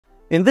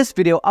In this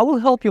video, I will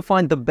help you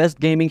find the best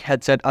gaming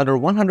headset under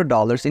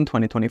 $100 in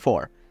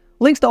 2024.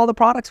 Links to all the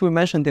products we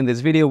mentioned in this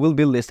video will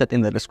be listed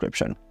in the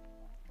description.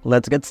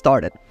 Let's get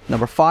started.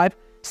 Number 5.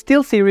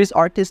 SteelSeries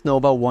Arctis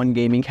Nova 1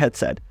 Gaming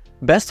Headset.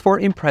 Best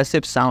for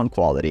impressive sound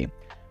quality.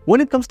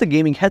 When it comes to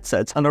gaming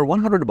headsets under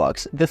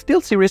 $100, the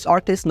SteelSeries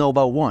Arctis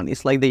Nova 1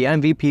 is like the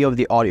MVP of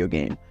the audio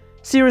game.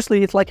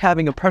 Seriously, it's like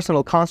having a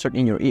personal concert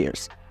in your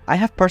ears. I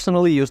have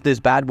personally used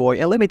this bad boy,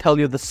 and let me tell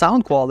you, the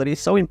sound quality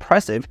is so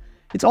impressive,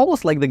 it's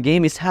almost like the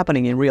game is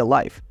happening in real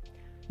life.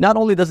 Not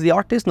only does the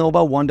Arctis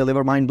Nova 1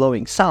 deliver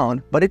mind-blowing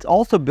sound, but it's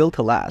also built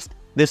to last.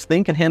 This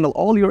thing can handle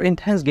all your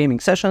intense gaming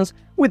sessions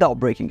without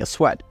breaking a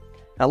sweat.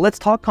 Now let's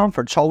talk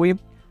comfort, shall we?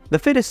 The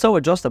fit is so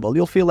adjustable,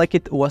 you'll feel like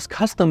it was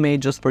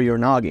custom-made just for your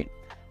noggin.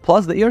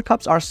 Plus, the ear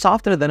cups are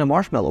softer than a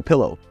marshmallow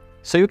pillow,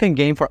 so you can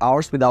game for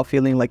hours without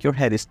feeling like your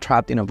head is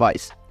trapped in a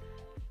vice.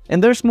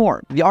 And there's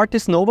more. The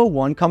Arctis Nova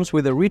 1 comes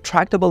with a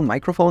retractable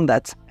microphone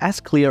that's as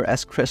clear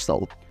as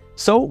crystal.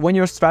 So when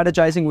you're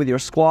strategizing with your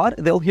squad,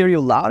 they'll hear you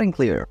loud and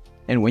clear.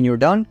 And when you're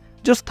done,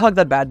 just tuck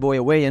that bad boy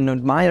away and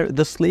admire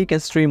the sleek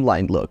and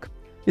streamlined look.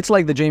 It's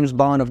like the James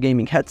Bond of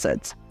gaming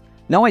headsets.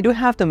 Now I do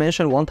have to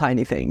mention one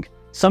tiny thing.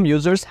 Some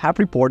users have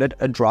reported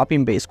a drop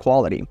in bass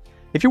quality.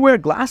 If you wear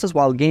glasses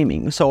while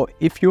gaming, so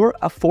if you're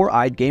a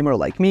four-eyed gamer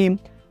like me,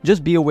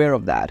 just be aware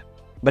of that.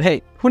 But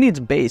hey, who needs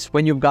bass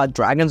when you've got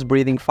dragons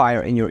breathing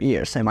fire in your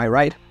ears, am I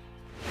right?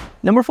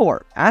 Number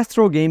 4.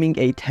 Astro Gaming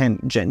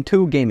A10 Gen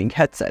 2 Gaming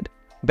Headset.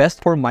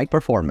 Best for mic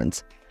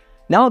performance.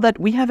 Now that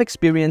we have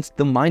experienced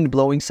the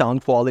mind-blowing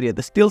sound quality of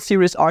the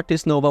SteelSeries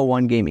Arctis Nova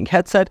 1 gaming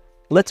headset,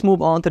 let's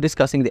move on to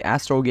discussing the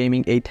Astro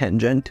Gaming A10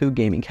 Gen 2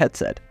 gaming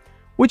headset,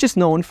 which is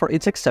known for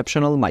its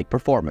exceptional mic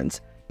performance.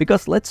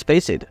 Because let's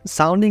face it,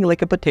 sounding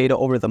like a potato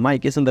over the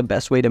mic isn't the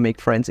best way to make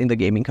friends in the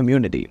gaming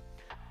community.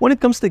 When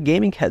it comes to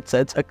gaming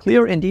headsets, a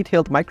clear and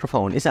detailed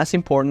microphone is as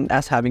important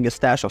as having a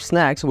stash of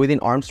snacks within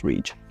arm's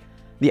reach.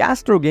 The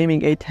Astro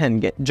Gaming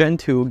A10 Gen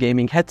 2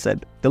 gaming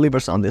headset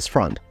delivers on this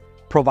front,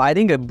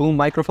 providing a boom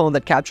microphone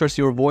that captures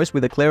your voice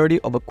with the clarity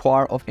of a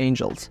choir of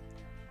angels.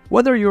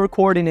 Whether you're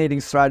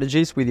coordinating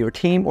strategies with your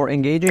team or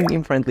engaging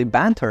in friendly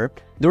banter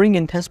during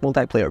intense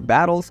multiplayer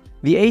battles,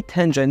 the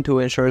A10 Gen 2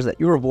 ensures that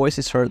your voice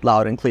is heard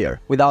loud and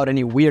clear, without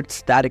any weird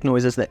static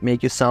noises that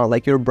make you sound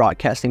like you're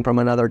broadcasting from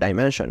another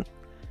dimension.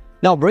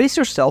 Now brace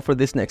yourself for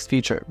this next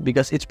feature,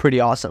 because it's pretty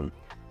awesome.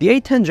 The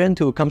A10 Gen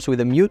 2 comes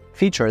with a mute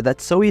feature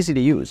that's so easy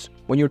to use.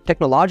 When you're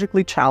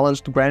technologically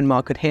challenged,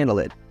 grandma could handle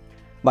it.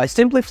 By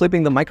simply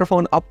flipping the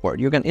microphone upward,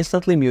 you can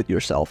instantly mute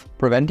yourself,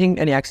 preventing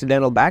any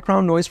accidental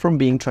background noise from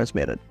being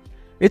transmitted.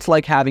 It's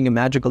like having a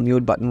magical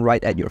mute button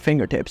right at your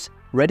fingertips,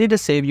 ready to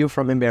save you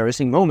from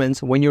embarrassing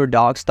moments when your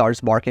dog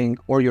starts barking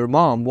or your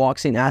mom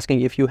walks in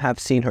asking if you have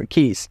seen her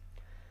keys.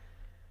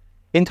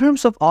 In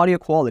terms of audio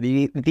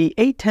quality, the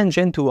A10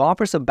 Gen 2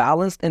 offers a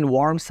balanced and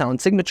warm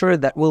sound signature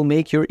that will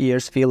make your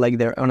ears feel like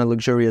they're on a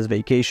luxurious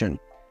vacation.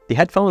 The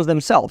headphones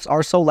themselves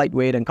are so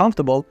lightweight and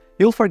comfortable,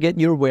 you'll forget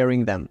you're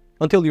wearing them,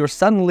 until you're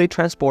suddenly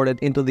transported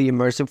into the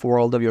immersive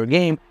world of your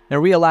game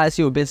and realize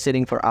you've been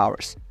sitting for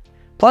hours.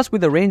 Plus,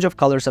 with the range of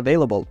colors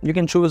available, you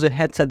can choose a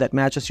headset that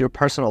matches your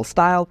personal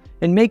style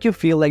and make you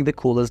feel like the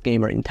coolest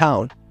gamer in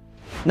town.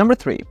 Number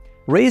 3.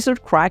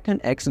 Razer Kraken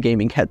X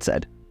Gaming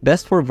Headset.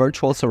 Best for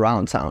virtual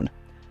surround sound.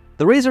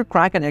 The Razer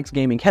Kraken X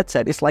gaming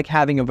headset is like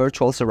having a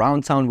virtual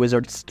surround sound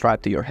wizard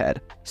strapped to your head.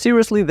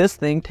 Seriously, this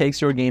thing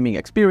takes your gaming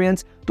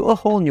experience to a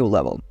whole new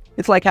level.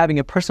 It's like having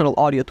a personal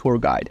audio tour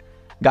guide,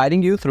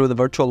 guiding you through the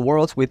virtual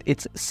worlds with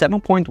its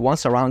 7.1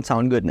 surround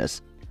sound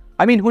goodness.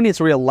 I mean, who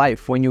needs real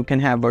life when you can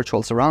have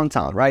virtual surround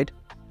sound, right?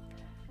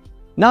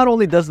 Not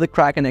only does the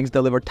Kraken X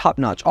deliver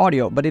top-notch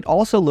audio, but it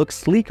also looks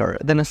sleeker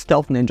than a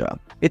Stealth Ninja.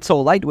 It's so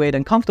lightweight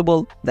and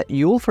comfortable that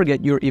you'll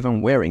forget you're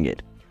even wearing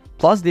it.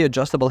 Plus, the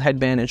adjustable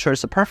headband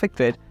ensures a perfect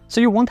fit, so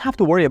you won't have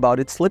to worry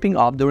about it slipping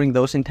off during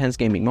those intense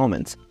gaming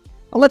moments.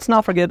 And let's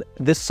not forget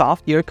this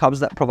soft ear cups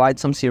that provide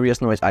some serious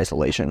noise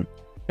isolation.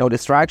 No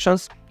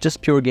distractions,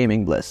 just pure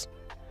gaming bliss.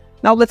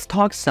 Now let's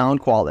talk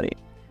sound quality.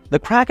 The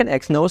Kraken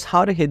X knows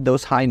how to hit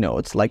those high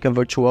notes like a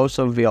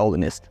virtuoso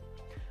violinist.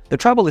 The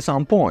treble is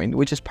on point,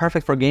 which is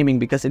perfect for gaming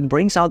because it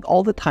brings out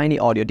all the tiny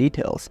audio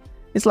details.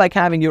 It's like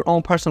having your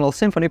own personal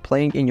symphony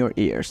playing in your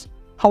ears.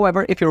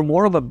 However, if you're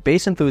more of a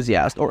bass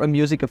enthusiast or a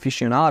music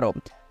aficionado,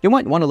 you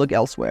might want to look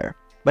elsewhere.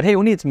 But hey,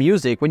 who needs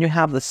music when you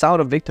have the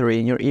sound of victory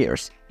in your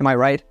ears? Am I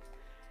right?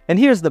 And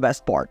here's the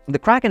best part. The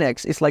Kraken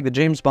X is like the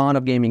James Bond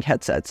of gaming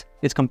headsets.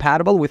 It's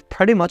compatible with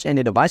pretty much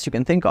any device you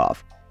can think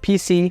of.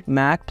 PC,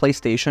 Mac,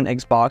 PlayStation,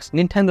 Xbox,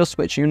 Nintendo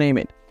Switch, you name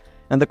it.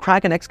 And the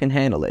Kraken X can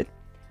handle it.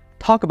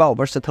 Talk about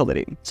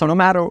versatility. So no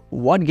matter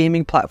what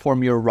gaming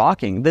platform you're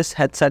rocking, this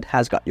headset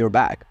has got your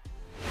back.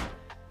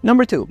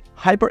 Number 2.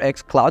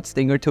 HyperX Cloud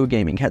Stinger 2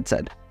 Gaming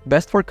Headset.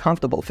 Best for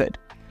comfortable fit.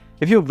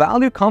 If you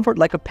value comfort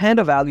like a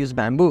panda values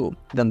bamboo,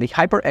 then the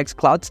HyperX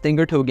Cloud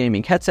Stinger 2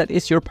 Gaming Headset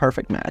is your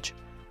perfect match.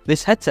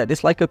 This headset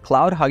is like a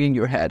cloud hugging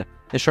your head,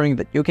 ensuring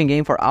that you can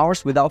game for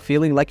hours without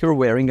feeling like you're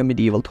wearing a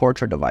medieval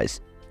torture device.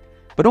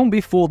 But don't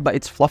be fooled by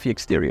its fluffy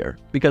exterior,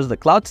 because the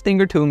Cloud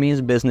Stinger 2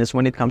 means business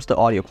when it comes to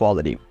audio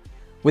quality.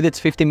 With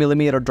its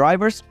 50mm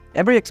drivers,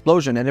 every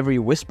explosion and every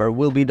whisper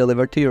will be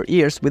delivered to your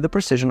ears with the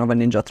precision of a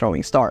ninja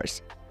throwing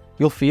stars.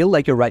 You'll feel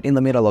like you're right in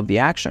the middle of the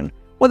action,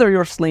 whether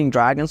you're slaying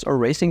dragons or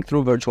racing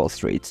through virtual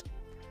streets.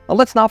 Now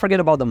let's not forget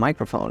about the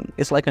microphone.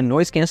 It's like a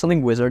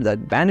noise-canceling wizard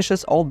that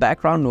banishes all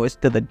background noise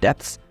to the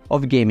depths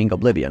of gaming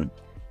oblivion.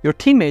 Your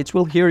teammates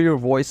will hear your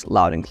voice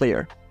loud and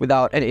clear,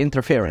 without any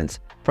interference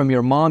from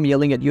your mom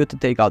yelling at you to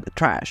take out the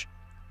trash.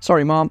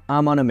 Sorry mom,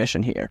 I'm on a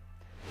mission here.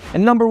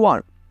 And number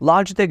 1.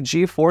 Logitech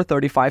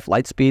G435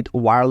 Lightspeed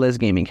Wireless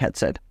Gaming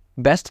Headset.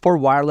 Best for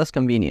wireless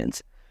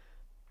convenience.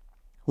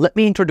 Let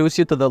me introduce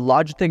you to the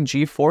Logitech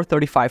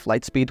G435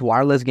 Lightspeed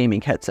Wireless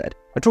Gaming Headset,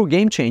 a true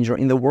game changer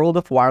in the world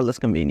of wireless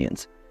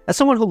convenience. As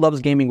someone who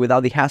loves gaming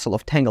without the hassle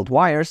of tangled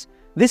wires,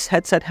 this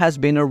headset has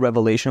been a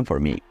revelation for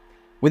me.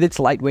 With its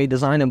lightweight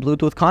design and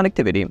Bluetooth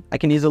connectivity, I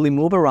can easily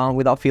move around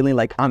without feeling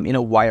like I'm in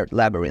a wired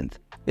labyrinth.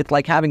 It's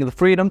like having the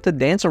freedom to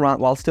dance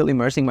around while still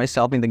immersing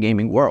myself in the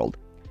gaming world.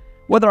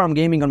 Whether I'm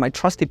gaming on my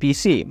trusty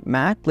PC,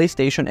 Mac,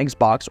 PlayStation,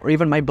 Xbox, or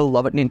even my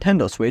beloved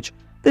Nintendo Switch,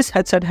 this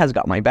headset has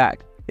got my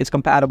back. It's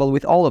compatible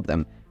with all of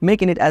them,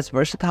 making it as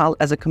versatile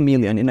as a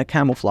chameleon in a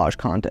camouflage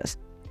contest.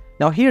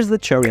 Now here's the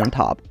cherry on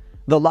top.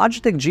 The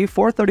Logitech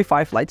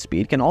G435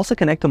 Lightspeed can also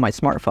connect to my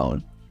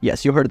smartphone.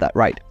 Yes, you heard that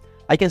right.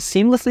 I can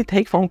seamlessly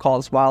take phone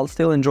calls while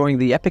still enjoying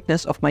the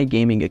epicness of my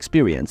gaming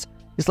experience.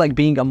 It's like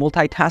being a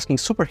multitasking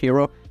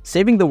superhero,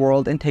 saving the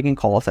world and taking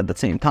calls at the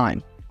same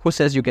time. Who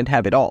says you can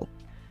have it all?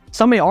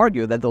 Some may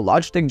argue that the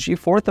Logitech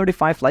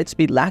G435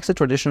 Lightspeed lacks a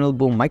traditional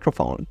boom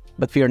microphone,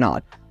 but fear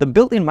not, the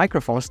built-in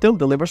microphone still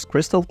delivers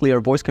crystal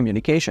clear voice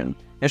communication,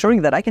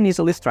 ensuring that I can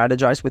easily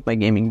strategize with my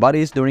gaming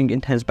buddies during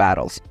intense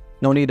battles.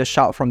 No need to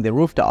shout from the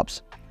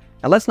rooftops.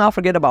 And let's not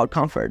forget about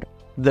comfort.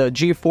 The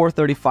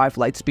G435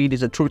 Lightspeed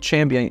is a true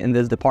champion in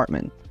this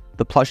department.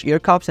 The plush ear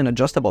cups and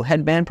adjustable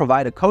headband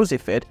provide a cozy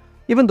fit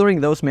even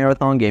during those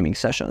marathon gaming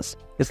sessions.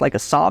 It's like a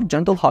soft,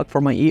 gentle hug for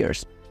my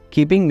ears,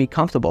 keeping me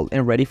comfortable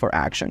and ready for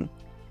action.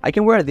 I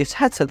can wear this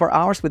headset for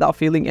hours without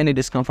feeling any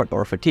discomfort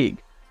or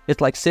fatigue. It's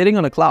like sitting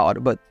on a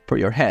cloud, but for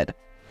your head.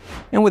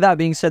 And with that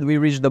being said, we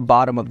reached the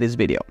bottom of this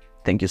video.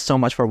 Thank you so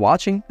much for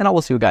watching, and I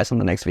will see you guys on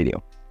the next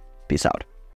video. Peace out.